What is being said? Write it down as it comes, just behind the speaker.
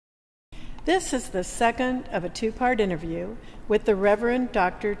This is the second of a two-part interview with the Reverend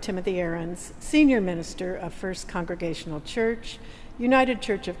Dr. Timothy Ahrens, Senior Minister of First Congregational Church, United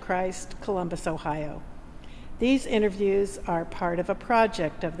Church of Christ, Columbus, Ohio. These interviews are part of a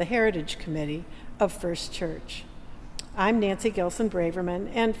project of the Heritage Committee of First Church. I'm Nancy Gilson Braverman,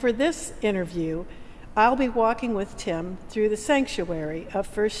 and for this interview, I'll be walking with Tim through the sanctuary of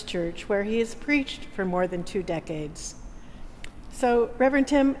First Church, where he has preached for more than 2 decades. So, Reverend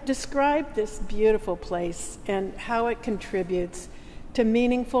Tim, describe this beautiful place and how it contributes to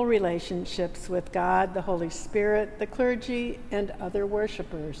meaningful relationships with God, the Holy Spirit, the clergy, and other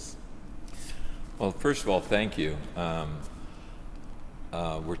worshipers. Well, first of all, thank you.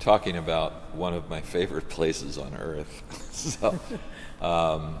 We're talking about one of my favorite places on earth. So,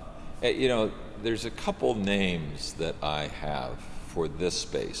 there's a couple names that I have for this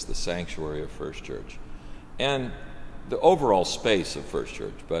space, the sanctuary of First Church, and the overall space of First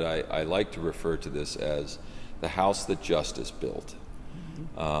Church, but I like to refer to this as the house that justice built.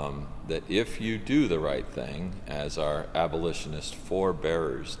 That if you do the right thing, as our abolitionist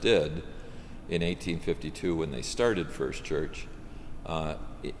forebearers did in 1852 when they started First Church,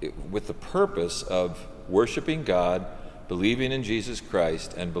 with the purpose of worshiping God, believing in Jesus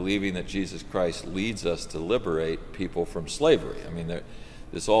Christ, and believing that Jesus Christ leads us to liberate people from slavery. I mean,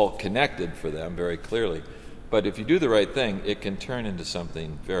 it's all connected for them very clearly. But if you do the right thing, it can turn into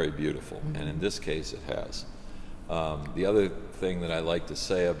something very beautiful, and in this case it has. The other thing that I like to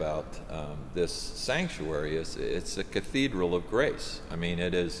say about this sanctuary is it's a cathedral of grace. I mean,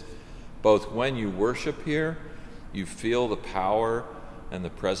 it is both when you worship here, you feel the power and the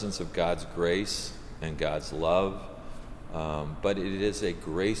presence of God's grace and God's love, but it is a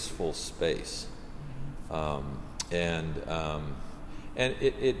graceful space. And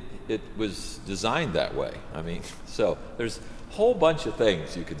it was designed that way. I mean, so there's a whole bunch of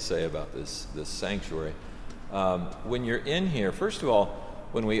things you could say about this sanctuary. When you're in here, first of all,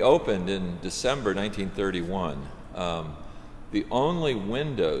 when we opened in December 1931, the only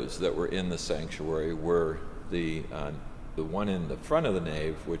windows that were in the sanctuary were the one in the front of the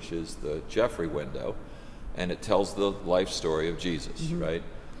nave, which is the Jeffrey window, and it tells the life story of Jesus,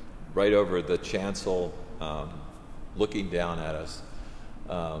 right over the chancel, looking down at us.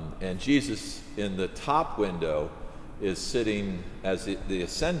 And Jesus in the top window is sitting, as the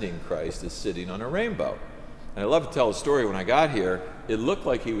ascending Christ is sitting on a rainbow. And I love to tell a story. When I got here, it looked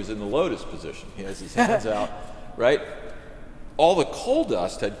like he was in the lotus position. He has his hands out, right? All the coal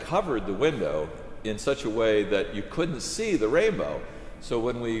dust had covered the window in such a way that you couldn't see the rainbow. So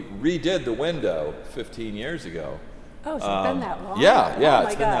when we redid the window 15 years ago... Oh, so it's been that long? Yeah, oh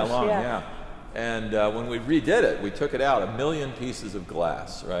it's been that long, yeah. And when we redid it, we took it out 1 million pieces of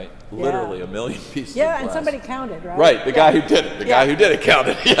glass, right? Yeah. Literally 1 million pieces of glass. Yeah, and somebody counted, right? Right, the guy who did it. The guy who did it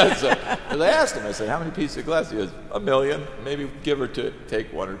counted. Yeah, so, 'cause I asked him, I said, how many pieces of glass? He goes, 1 million, maybe give or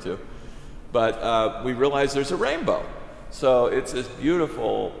take 1 or 2. But we realized there's a rainbow. So it's this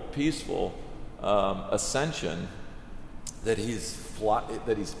beautiful, peaceful ascension that he's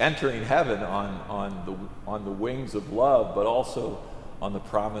entering heaven on the wings of love, but also on the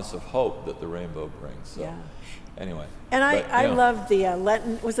promise of hope that the rainbow brings. So, anyway. And I love the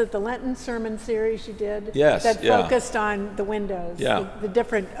Lenten, was it the Lenten sermon series you did? Yes, that focused on the windows, the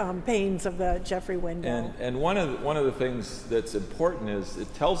different panes of the Jeffrey window. And one of the things that's important is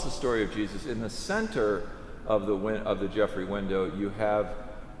it tells the story of Jesus. In the center of the Jeffrey window, you have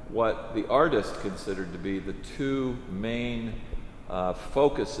what the artist considered to be the 2 main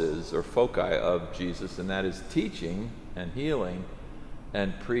focuses or foci of Jesus, and that is teaching and healing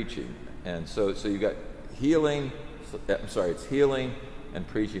and preaching. And so you got healing, it's healing and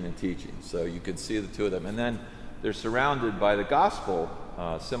preaching and teaching. So you can see the 2 of them. And then they're surrounded by the gospel,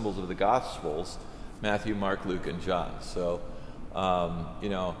 symbols of the gospels, Matthew, Mark, Luke, and John. So,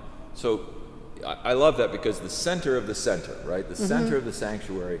 so I love that because the center of the center, right? The center of the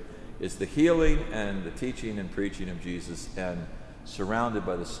sanctuary is the healing and the teaching and preaching of Jesus, and surrounded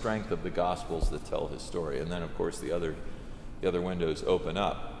by the strength of the gospels that tell his story. And then, of course, the other windows open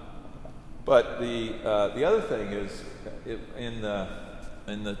up. But the other thing is, in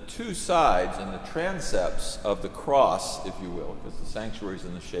the 2 sides, in the transepts of the cross, if you will, because the sanctuary is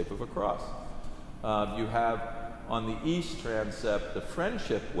in the shape of a cross, you have on the east transept the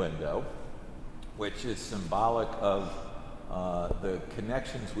friendship window, which is symbolic of the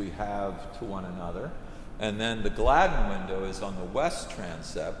connections we have to one another. And then the Gladden window is on the west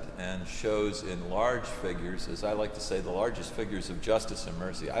transept and shows in large figures, as I like to say, the largest figures of justice and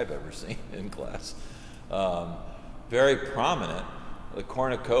mercy I've ever seen in class. Very prominent, the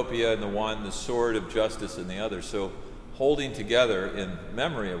cornucopia in the one, the sword of justice in the other. So holding together in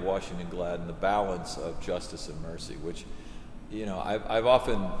memory of Washington Gladden the balance of justice and mercy, which, you know, I've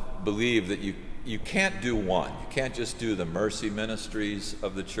often believed that you can't do one. You can't just do the mercy ministries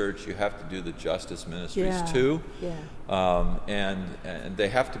of the church. You have to do the justice ministries too. Yeah. And they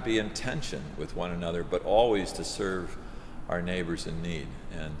have to be in tension with one another, but always to serve our neighbors in need.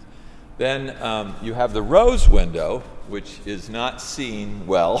 And then you have the rose window, which is not seen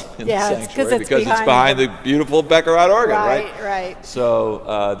well in the sanctuary because it's behind the beautiful Beckerath organ, right? Right.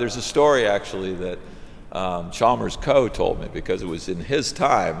 So there's a story actually that Chalmers Coe told me, because it was in his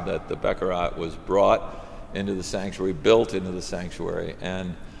time that the Beckerath was brought into the sanctuary, built into the sanctuary,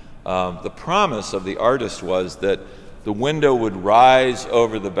 and the promise of the artist was that the window would rise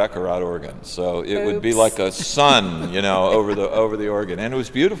over the Beckerath organ, so it would be like a sun, you know, over the organ, and it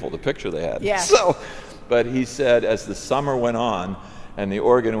was beautiful, the picture they had. Yeah. So, but he said as the summer went on and the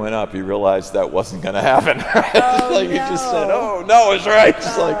organ went up, he realized that wasn't going to happen. He just said, "Oh no, it's right."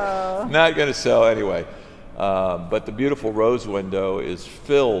 It's like not going to sell anyway. But the beautiful rose window is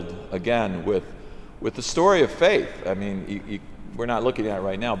filled again with the story of faith. I mean, we're not looking at it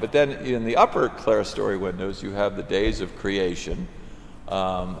right now, but then in the upper clerestory windows, you have the days of creation,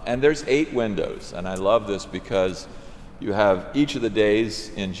 and there's 8 windows, and I love this because you have each of the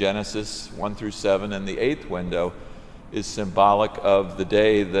days in Genesis 1 through 7, and the 8th window is symbolic of the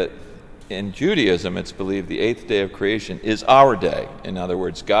day that in Judaism it's believed the 8th day of creation is our day. In other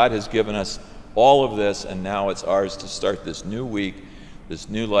words, God has given us all of this, and now it's ours to start this new week, this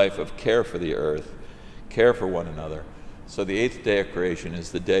new life of care for the earth, care for one another. So the 8th day of creation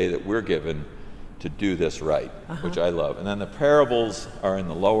is the day that we're given to do this right, which I love. And then the parables are in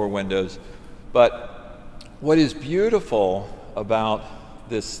the lower windows. But what is beautiful about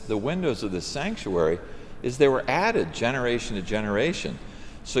the windows of the sanctuary is they were added generation to generation.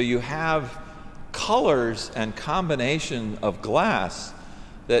 So you have colors and combination of glass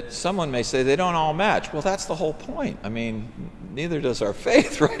that someone may say they don't all match. Well, that's the whole point. I mean, neither does our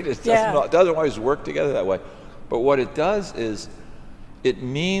faith, right? It doesn't always work together that way. But what it does is it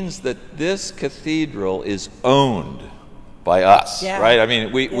means that this cathedral is owned by us, right? I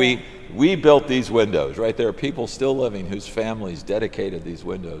mean, we built these windows, right? There are people still living whose families dedicated these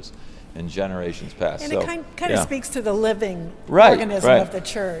windows in generations past. And so, it kind of speaks to the living organism of the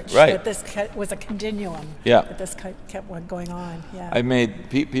church, that this was a continuum, that this kept going on.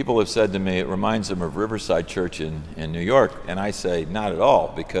 People have said to me, it reminds them of Riverside Church in New York, and I say, not at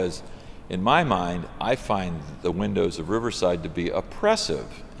all, because in my mind, I find the windows of Riverside to be oppressive.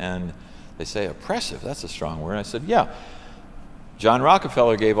 And they say, oppressive? That's a strong word. I said, yeah. John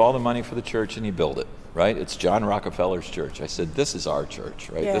Rockefeller gave all the money for the church and he built it, right? It's John Rockefeller's church. I said, this is our church,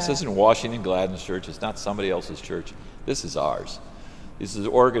 right? This isn't Washington Gladden's church. It's not somebody else's church. This is ours. These are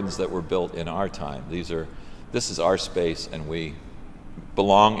organs that were built in our time. This is our space, and we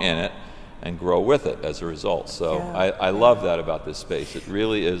belong in it and grow with it as a result. So I love that about this space. It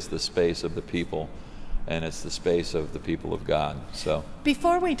really is the space of the people, and it's the space of the people of God. So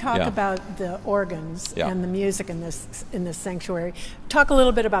before we talk about the organs and the music in this sanctuary, talk a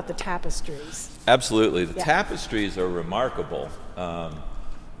little bit about the tapestries. Absolutely. The tapestries are remarkable.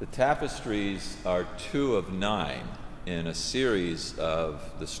 The tapestries are 2 of 9 in a series of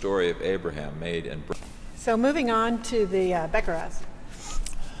the story of Abraham made in Britain. So moving on to the Beckerath.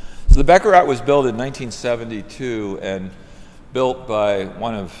 So the Beckerath was built in 1972 and built by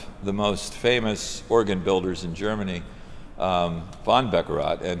one of the most famous organ builders in Germany, von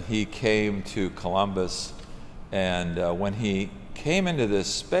Beckerath, and he came to Columbus, and when he came into this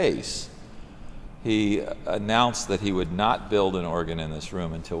space, he announced that he would not build an organ in this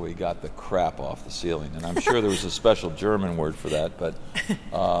room until we got the crap off the ceiling. And I'm sure there was a special German word for that, but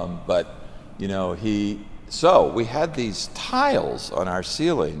you know, so we had these tiles on our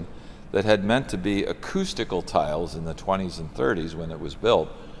ceiling that had meant to be acoustical tiles in the 20s and 30s when it was built.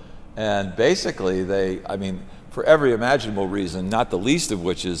 And basically for every imaginable reason, not the least of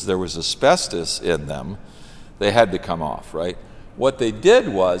which is there was asbestos in them, they had to come off, right? What they did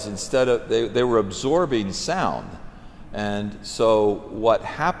was, instead of, they were absorbing sound. And so what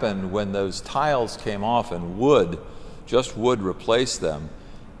happened when those tiles came off and wood replaced them,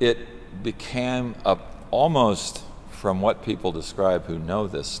 it became almost, from what people describe who know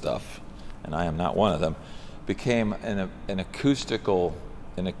this stuff, and I am not one of them, became an acoustically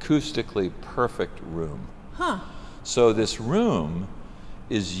perfect room. So this room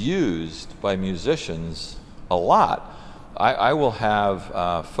is used by musicians a lot. I will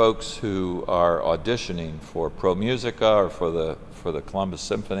have folks who are auditioning for Pro Musica or for the Columbus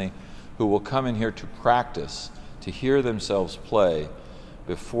Symphony who will come in here to practice, to hear themselves play,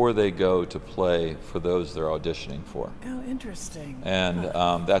 before they go to play for those they're auditioning for. Oh, interesting. And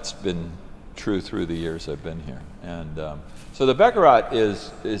that's been true through the years I've been here. And so the Beckerath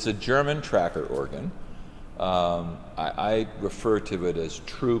is a German tracker organ. I refer to it as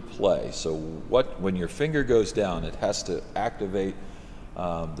true play. So when your finger goes down, it has to activate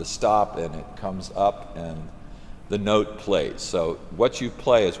the stop, and it comes up, and the note plays. So what you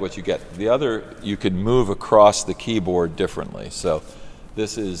play is what you get. The other, you can move across the keyboard differently. So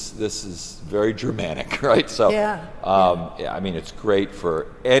this is very Germanic, right? So yeah. I mean, it's great for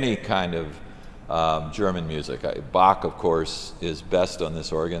any kind of German music. Bach, of course, is best on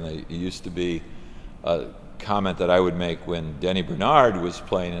this organ. It used to be a comment that I would make when Denny Bernard was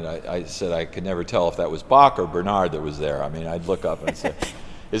playing it. I said I could never tell if that was Bach or Bernard that was there. I mean, I'd look up and say,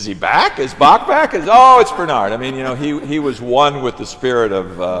 is he back? Is Bach back? It's Bernard. I mean, you know, he was one with the spirit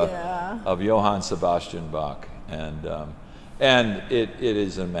of Johann Sebastian Bach, and it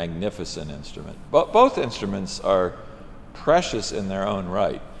is a magnificent instrument. But both instruments are precious in their own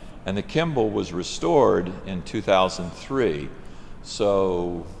right. And the Kimball was restored in 2003,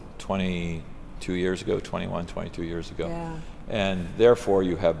 so 22 years ago, 22 years ago. Yeah. And therefore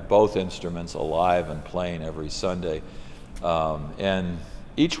you have both instruments alive and playing every Sunday. And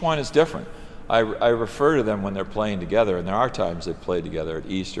each one is different. I refer to them when they're playing together, and there are times they play together at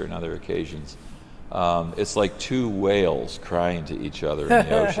Easter and other occasions. It's like two whales crying to each other in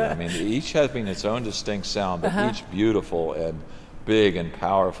the ocean. I mean, each having its own distinct sound, but each beautiful and big and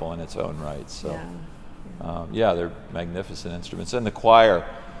powerful in its own right. So, they're magnificent instruments. And the choir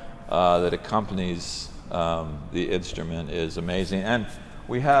that accompanies the instrument is amazing. And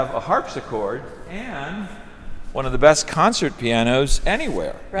we have a harpsichord and one of the best concert pianos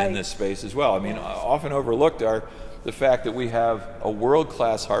anywhere in this space as well. I mean, often overlooked are the fact that we have a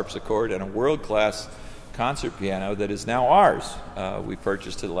world-class harpsichord and a world-class concert piano that is now ours. We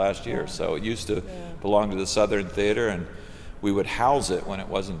purchased it last year. So it used to belong to the Southern Theater, and we would house it when it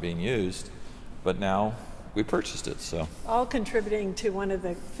wasn't being used, but now we purchased it. So all contributing to one of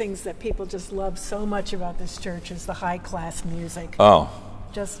the things that people just love so much about this church is the high-class music.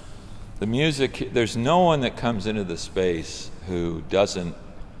 Just the music. There's no one that comes into the space who doesn't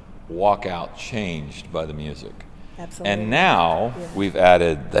walk out changed by the music. Absolutely. And now we've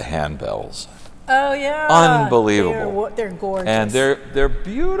added the handbells. Oh yeah, unbelievable. They're gorgeous, and they're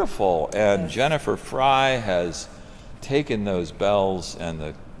beautiful. And Jennifer Fry has taken those bells and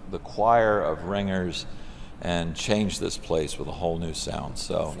the choir of ringers and changed this place with a whole new sound.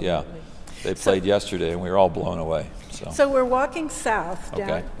 So they played yesterday, and we were all blown away. So we're walking south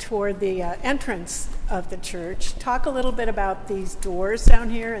down toward the entrance of the church. Talk a little bit about these doors down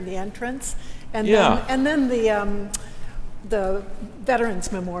here and the entrance, and then the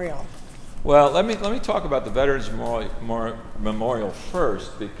Veterans Memorial. Well, let me talk about the Veterans Memorial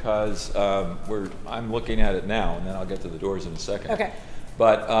first, because I'm looking at it now, and then I'll get to the doors in a second. Okay.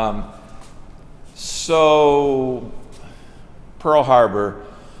 But so Pearl Harbor,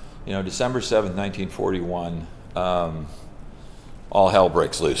 December 7th, 1941, all hell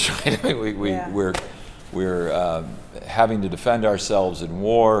breaks loose. Right? We're having to defend ourselves in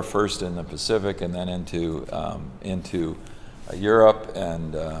war, first in the Pacific and then into Europe,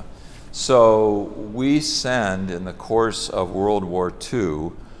 and so we send, in the course of World War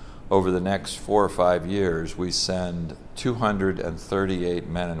II, over the next 4 or 5 years, we send 238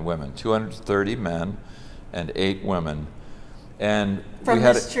 men and women, 230 men and 8 women. And from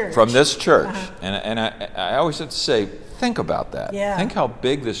this church. Uh-huh. And I always have to say, think about that. Yeah. Think how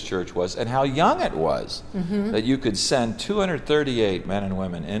big this church was and how young it was, that you could send 238 men and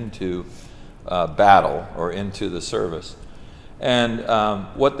women into battle or into the service. And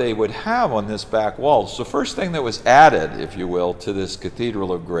what they would have on this back wall, so the first thing that was added, if you will, to this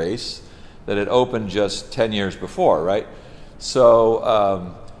Cathedral of Grace that had opened just 10 years before, right?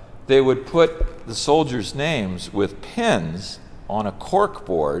 So they would put the soldiers' names with pins on a cork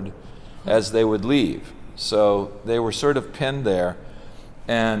board as they would leave. So they were sort of pinned there,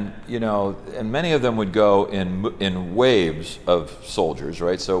 and and many of them would go in waves of soldiers,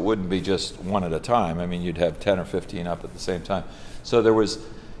 right? So it wouldn't be just one at a time. I mean, you'd have 10 or 15 up at the same time. So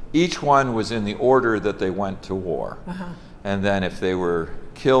each one was in the order that they went to war. And then if they were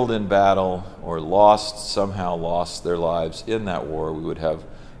killed in battle or somehow lost their lives in that war, we would have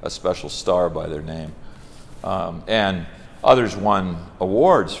a special star by their name. And others won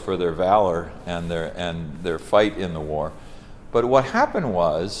awards for their valor and their fight in the war. But what happened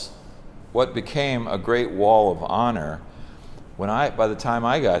was, what became a great wall of honor, by the time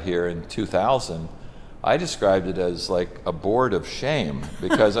I got here in 2000, I described it as like a board of shame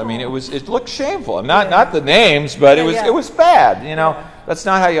because I mean it looked shameful. Not the names, but it was bad. You know, that's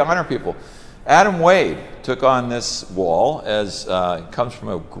not how you honor people. Adam Wade took on this wall as comes from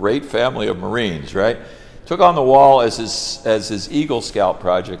a great family of Marines, right? Took on the wall as his Eagle Scout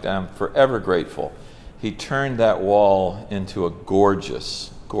project, and I'm forever grateful. He turned that wall into a gorgeous,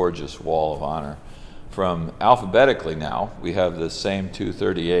 gorgeous wall of honor. From alphabetically now, we have the same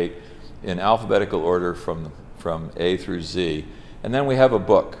 238 in alphabetical order from A through Z. And then we have a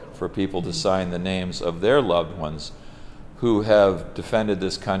book for people to sign the names of their loved ones who have defended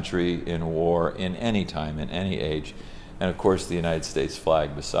this country in war in any time, in any age. And of course, the United States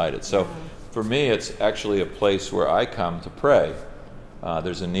flag beside it. So for me, it's actually a place where I come to pray.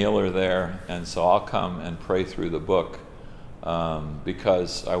 There's a kneeler there, and so I'll come and pray through the book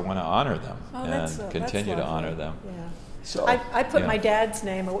because I want to honor them and continue to honor them. Yeah. So I put my dad's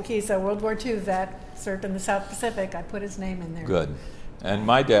name. He's a World War II vet, served in the South Pacific. I put his name in there. Good. And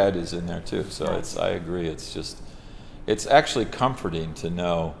my dad is in there too, so I agree. It's actually comforting to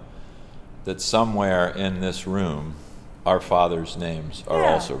know that somewhere in this room our fathers' names are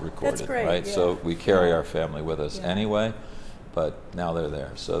also recorded. That's great, right? Yeah. So we carry our family with us anyway, but now they're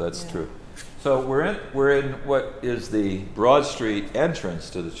there. So that's true. So we're in what is the Broad Street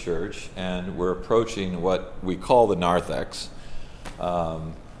entrance to the church, and we're approaching what we call the narthex.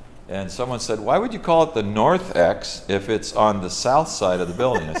 And someone said, "Why would you call it the Northex if it's on the south side of the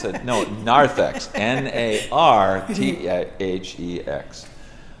building?" I said, "No, narthex, Narthex."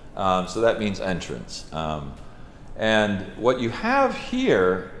 So that means entrance. And what you have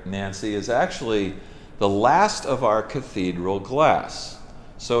here, Nancy, is actually the last of our cathedral glass.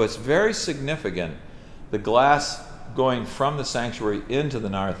 So it's very significant. The glass going from the sanctuary into the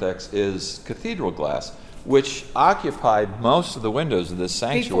narthex is cathedral glass, which occupied most of the windows of this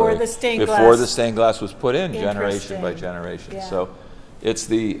sanctuary before the stained glass was put in, generation by generation. Yeah. So it's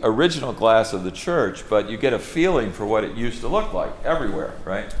the original glass of the church, but you get a feeling for what it used to look like everywhere,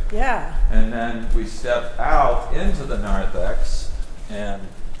 right? Yeah. And then we step out into the narthex, and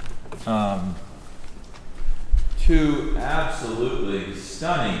two absolutely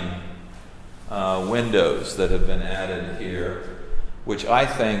stunning windows that have been added here, which I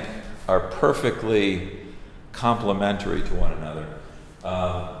think are perfectly complementary to one another.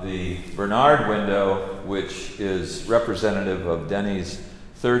 The Bernard window, which is representative of Denny's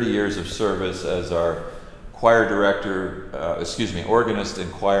 30 years of service as our choir director, organist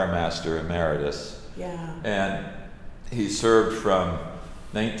and choir master emeritus. Yeah. And he served from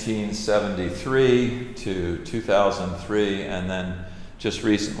 1973 to 2003, and then just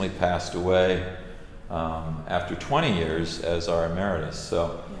recently passed away after 20 years as our emeritus.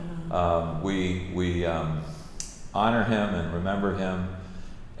 So we honor him and remember him.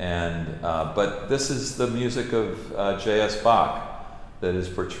 And but this is the music of J.S. Bach that is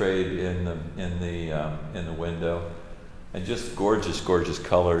portrayed in the window, and just gorgeous, gorgeous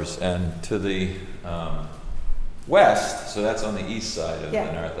colors. And to the west, so that's on the east side of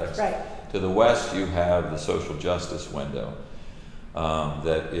the narthex. Right. To the west, you have the social justice window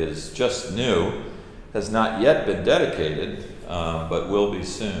that is just new, has not yet been dedicated, but will be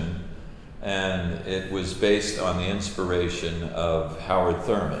soon. And it was based on the inspiration of Howard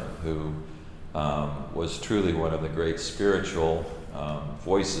Thurman, who was truly one of the great spiritual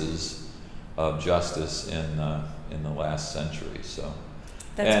voices of justice in the last century. So.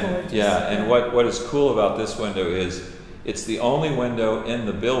 That's gorgeous. Yeah, and what is cool about this window is it's the only window in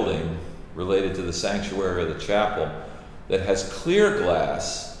the building related to the sanctuary or the chapel that has clear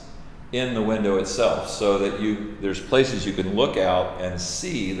glass in the window itself, so that there's places you can look out and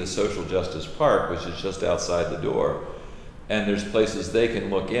see the social justice park, which is just outside the door, and there's places they can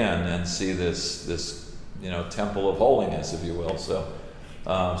look in and see this temple of holiness, if you will. So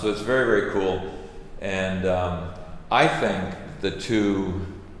it's very, very cool, and I think the two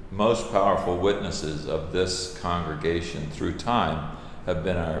most powerful witnesses of this congregation through time have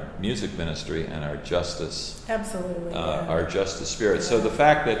been our music ministry and our justice. Absolutely. Our justice spirit. Yeah. So the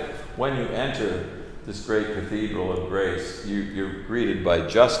fact that when you enter this great cathedral of grace, you're greeted by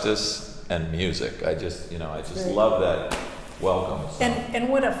justice and music. I just love that welcome. So. And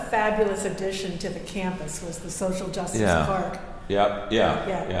what a fabulous addition to the campus was the social justice park.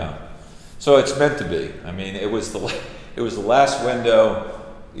 Yeah. So it's meant to be. I mean, it was the last window,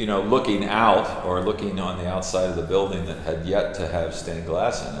 looking out or looking on the outside of the building that had yet to have stained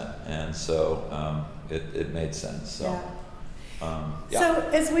glass in it, and so it made sense. So, So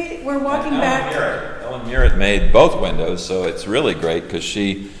as we're walking back, Ellen Murrett made both windows, so it's really great because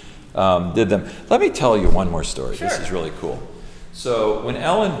she did them. Let me tell you one more story. Sure. This is really cool. So when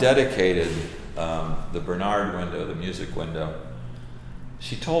Ellen dedicated the Bernard window, the music window,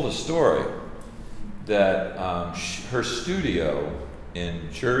 she told a story that her studio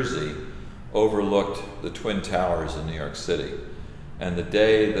in Jersey overlooked the Twin Towers in New York City. And the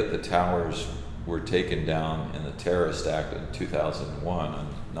day that the towers were taken down in the terrorist act in 2001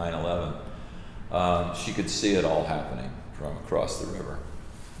 on 9/11, she could see it all happening from across the river.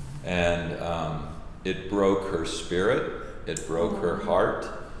 And it broke her spirit, it broke her heart,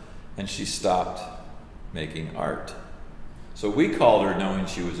 and she stopped making art. So we called her, knowing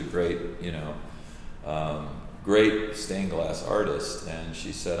she was a great, great stained glass artist, and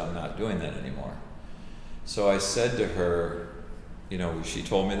she said, "I'm not doing that anymore." So I said to her, she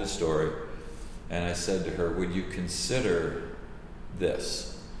told me the story, and I said to her, "Would you consider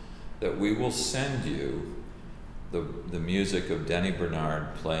this, that we will send you the music of Denny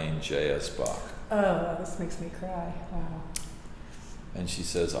Bernard playing J.S. Bach?" Oh, this makes me cry. Wow. And she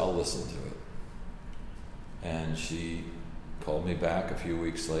says, "I'll listen to it." And she called me back a few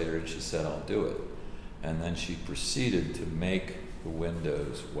weeks later and she said, "I'll do it." And then she proceeded to make the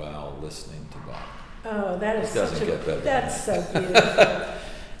windows while listening to Bach. Oh, that is doesn't get better. That's so beautiful.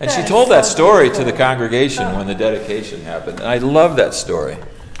 And she told that story to the congregation when the dedication happened. And I love that story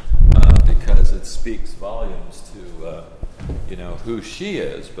because it speaks volumes to who she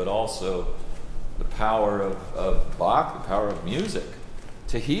is, but also the power of Bach, the power of music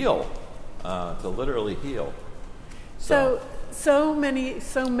to heal, to literally heal. So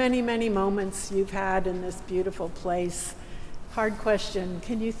many moments you've had in this beautiful place. Hard question.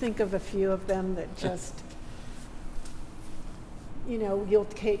 Can you think of a few of them that just, you'll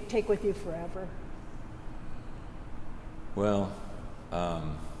take with you forever? Well,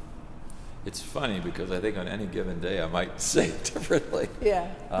 it's funny because I think on any given day I might say it differently. Yeah.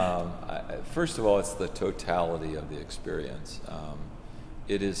 First of all, it's the totality of the experience.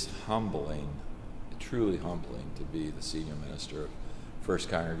 It is humbling, truly humbling, to be the senior minister of First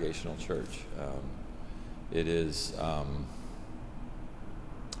Congregational Church. It is,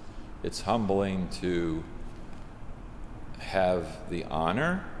 it's humbling to have the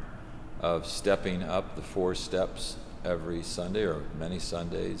honor of stepping up the 4 steps every Sunday, or many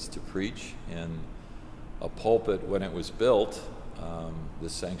Sundays, to preach in a pulpit. When it was built,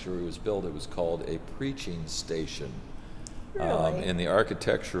 this sanctuary was built, it was called a preaching station. Really? In the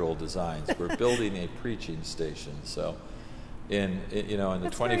architectural designs, we're building a preaching station. So, in the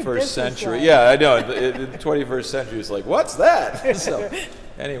 21st century, yeah, I know. In the 21st century, it's like, what's that? So,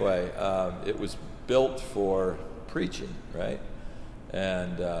 anyway, it was built for preaching, right?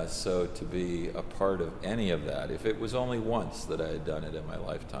 And so to be a part of any of that, if it was only once that I had done it in my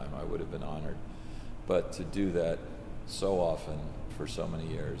lifetime, I would have been honored. But to do that so often for so many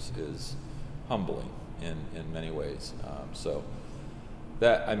years is humbling in many ways. So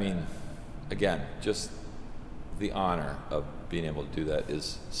that, again, just the honor of being able to do that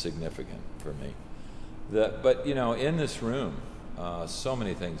is significant for me. But in this room, so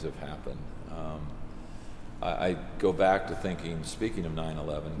many things have happened. I go back to thinking, speaking of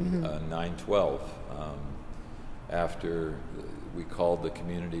 9/11, 9/12, after we called the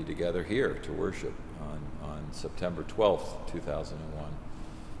community together here to worship on September 12th, 2001,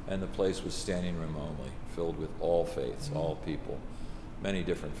 and the place was standing room only, filled with all faiths, all people, many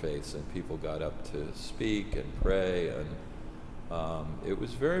different faiths, and people got up to speak and pray, and it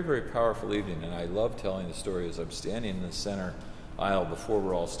was a very, very powerful evening. And I love telling the story as I'm standing in the center aisle before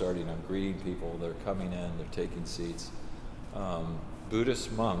we're all starting. I'm greeting people, they're coming in, they're taking seats.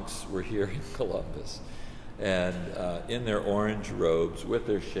 Buddhist monks were here in Columbus, and in their orange robes with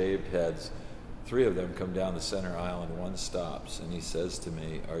their shaved heads, 3 of them come down the center aisle and one stops, and he says to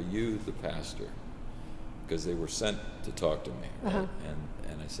me, "Are you the pastor?" Because they were sent to talk to me, right?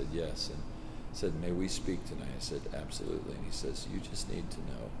 And I said, "Yes." And he said, "May we speak tonight?" I said, "Absolutely." And he says, "You just need to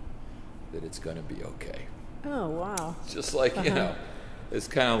know that it's going to be okay." Oh, wow. Just like, it's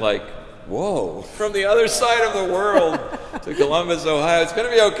kind of like, whoa, from the other side of the world to Columbus, Ohio, it's going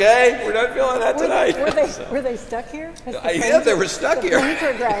to be okay. We're not feeling that tonight. Were they stuck here? Yeah, they were stuck here. The planes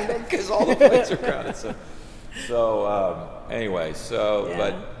were grounded. Because all the planes were grounded. Anyway, yeah.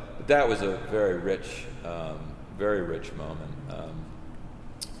 But that was a very rich moment.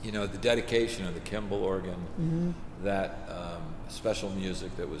 The dedication of the Kimball organ, that special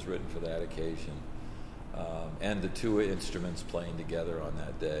music that was written for that occasion, and the 2 instruments playing together on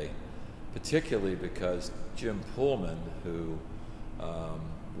that day, particularly because Jim Pullman, who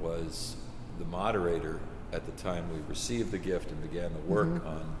was the moderator at the time we received the gift and began the work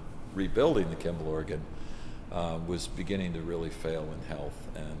on rebuilding the Kimball organ, was beginning to really fail in health.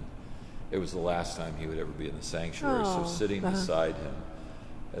 And it was the last time he would ever be in the sanctuary. So sitting beside him,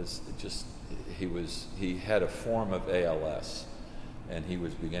 he had a form of ALS, and he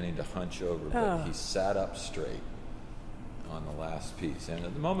was beginning to hunch over, but he sat up straight on the last piece. And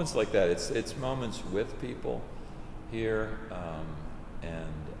at moments like that, it's moments with people here,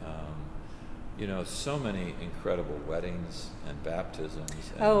 so many incredible weddings and baptisms.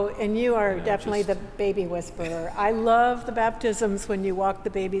 And you are definitely the baby whisperer. I love the baptisms when you walk the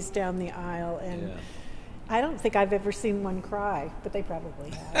babies down the aisle, and I don't think I've ever seen one cry, but they probably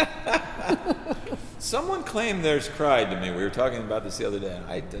have. Someone claimed theirs cried to me. We were talking about this the other day, and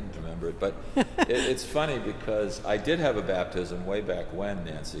I didn't remember it. But it's funny because I did have a baptism way back when,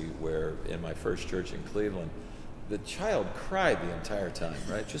 Nancy, where in my first church in Cleveland, the child cried the entire time,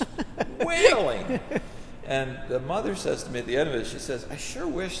 right? Just wailing. And the mother says to me at the end of it, she says, "I sure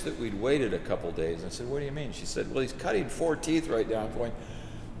wish that we'd waited a couple days." And I said, "What do you mean?" She said, "Well, he's cutting 4 teeth right now." I'm going,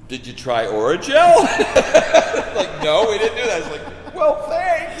 "Did you try Oragel?" Like, "No, we didn't do that." I was like, "Well,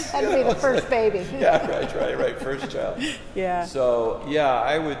 thanks." That'd be the first baby. Yeah, right, first child. Yeah. So, yeah,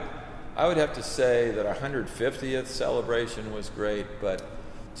 I would have to say that our 150th celebration was great, but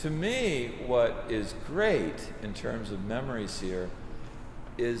to me, what is great in terms of memories here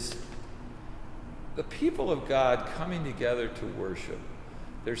is the people of God coming together to worship.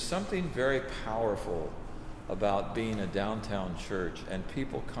 There's something very powerful about being a downtown church and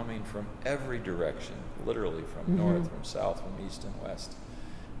people coming from every direction, literally from north, from south, from east and west,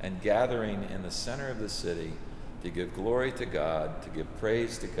 and gathering in the center of the city to give glory to God, to give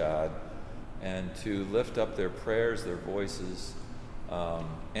praise to God, and to lift up their prayers, their voices,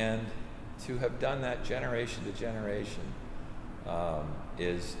 and to have done that generation to generation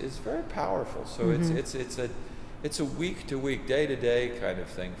is very powerful. So it's a week to week, day to day kind of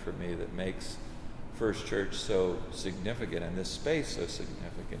thing for me that makes First Church so significant and this space so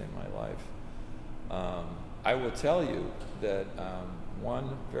significant in my life. I will tell you that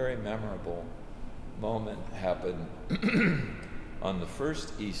one very memorable moment happened on the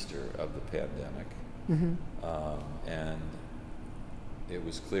first Easter of the pandemic, and it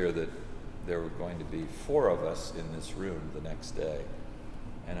was clear that there were going to be 4 of us in this room the next day.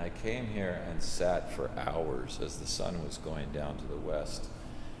 And I came here and sat for hours as the sun was going down to the west,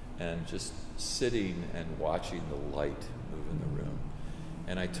 and just sitting and watching the light move in the room.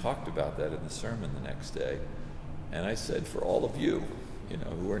 And I talked about that in the sermon the next day. And I said, for all of you,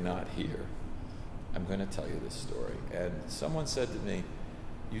 who are not here, I'm going to tell you this story. And someone said to me,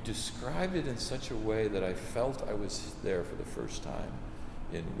 "You described it in such a way that I felt I was there for the first time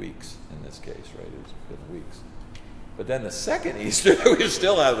in weeks," in this case, right? It's been weeks. But then the second Easter, we were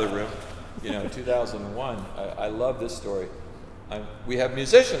still out of the room, 2001. I love this story. We have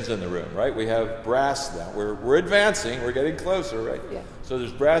musicians in the room, right? We have brass now. We're advancing. We're getting closer, right? Yeah. So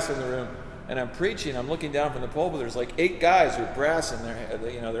there's brass in the room. And I'm preaching. I'm looking down from the pulpit. There's like 8 guys with brass in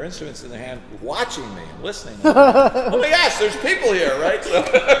their instruments in their hand, watching me and listening. Oh my gosh, there's people here, right? So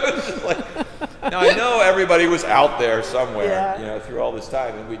it was just like, now I know everybody was out there somewhere, through all this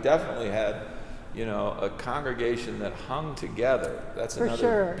time, and we definitely had, a congregation that hung together. That's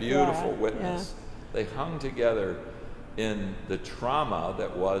another beautiful witness. Yeah. They hung together in the trauma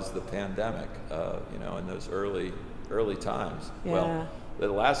that was the pandemic, in those early times. Yeah. Well, it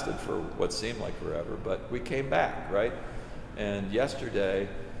lasted for what seemed like forever, but we came back, right? And yesterday,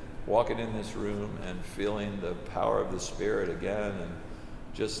 walking in this room and feeling the power of the Spirit again, and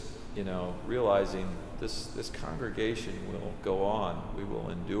just, realizing this congregation will go on. We will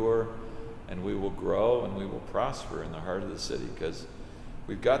endure, and we will grow, and we will prosper in the heart of the city, because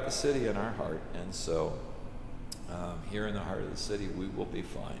we've got the city in our heart. And so here in the heart of the city, we will be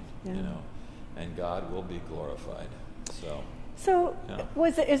fine, and God will be glorified. So,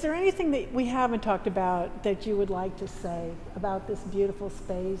 is there anything that we haven't talked about that you would like to say about this beautiful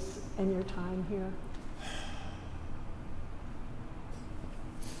space and your time here?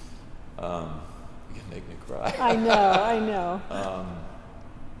 You can make me cry. I know.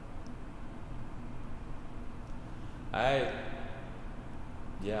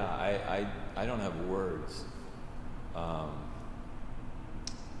 I don't have words. I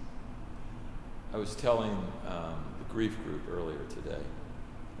was telling the grief group earlier today,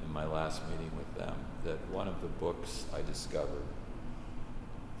 in my last meeting with them, that one of the books I discovered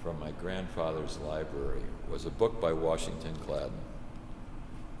from my grandfather's library was a book by Washington Gladden.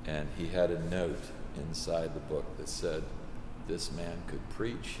 And he had a note inside the book that said, "This man could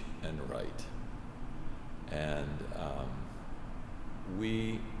preach and write." And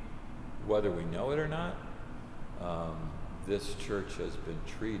whether we know it or not, this church has been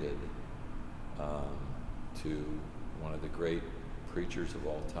treated to one of the great preachers of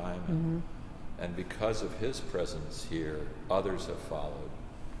all time. And because of his presence here, others have followed.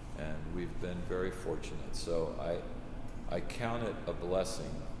 And we've been very fortunate. So I count it a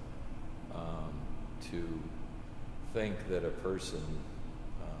blessing to think that a person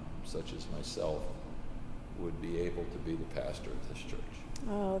such as myself would be able to be the pastor of this church.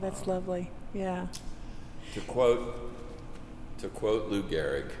 Oh, that's lovely. Yeah. To quote Lou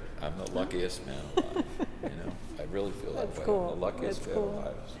Gehrig, I'm the luckiest man alive. I really feel that way. Cool. I'm the luckiest man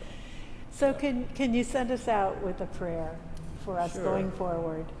alive. So can you send us out with a prayer for us going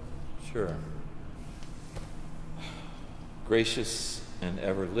forward? Sure. Gracious and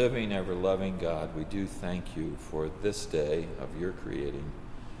ever-living, ever-loving God, we do thank you for this day of your creating.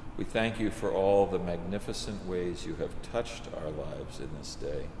 We thank you for all the magnificent ways you have touched our lives in this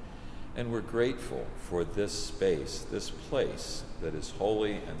day. And we're grateful for this space, this place that is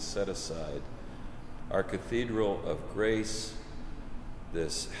holy and set aside, our cathedral of grace,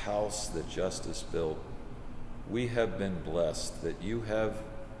 this house that justice built. We have been blessed that you have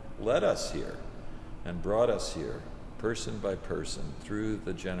led us here and brought us here, person by person, through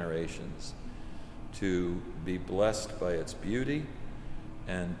the generations, to be blessed by its beauty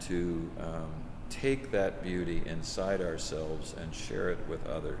and to take that beauty inside ourselves and share it with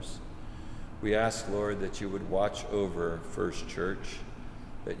others. We ask, Lord, that you would watch over First Church,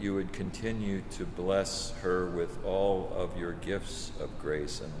 that you would continue to bless her with all of your gifts of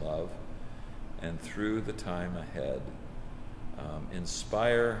grace and love, and through the time ahead,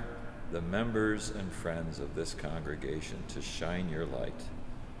 inspire the members and friends of this congregation to shine your light.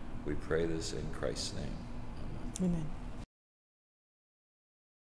 We pray this in Christ's name. Amen.